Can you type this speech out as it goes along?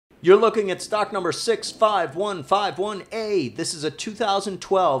You're looking at stock number 65151A. This is a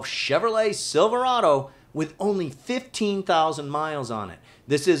 2012 Chevrolet Silverado with only 15,000 miles on it.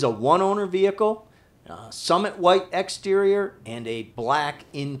 This is a one-owner vehicle, Summit white exterior, and a black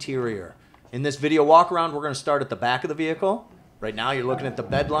interior. In this video walk-around, we're going to start at the back of the vehicle. Right now, you're looking at the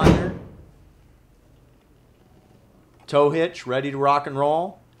bed liner. Tow hitch, ready to rock and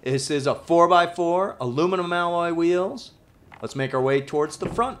roll. This is a 4x4, aluminum alloy wheels. Let's make our way towards the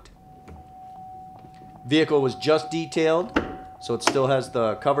front. Vehicle was just detailed, so it still has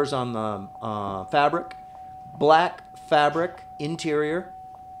the covers on the fabric. Black fabric interior.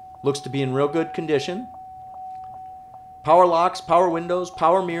 Looks to be in real good condition. Power locks, power windows,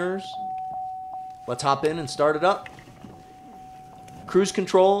 power mirrors. Let's hop in and start it up. Cruise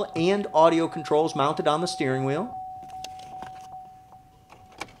control and audio controls mounted on the steering wheel.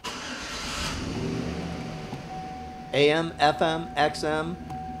 AM, FM, XM.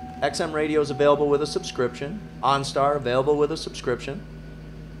 XM radio is available with a subscription. OnStar available with a subscription.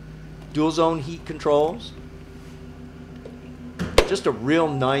 Dual zone heat controls. Just a real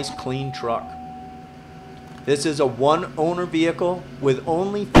nice clean truck. This is a one owner vehicle with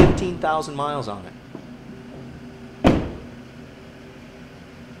only 15,000 miles on it.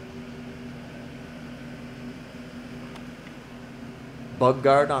 Bug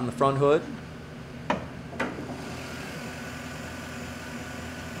guard on the front hood.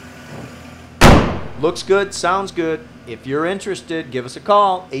 Looks good, sounds good. If you're interested, give us a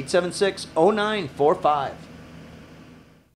call, 876-0945.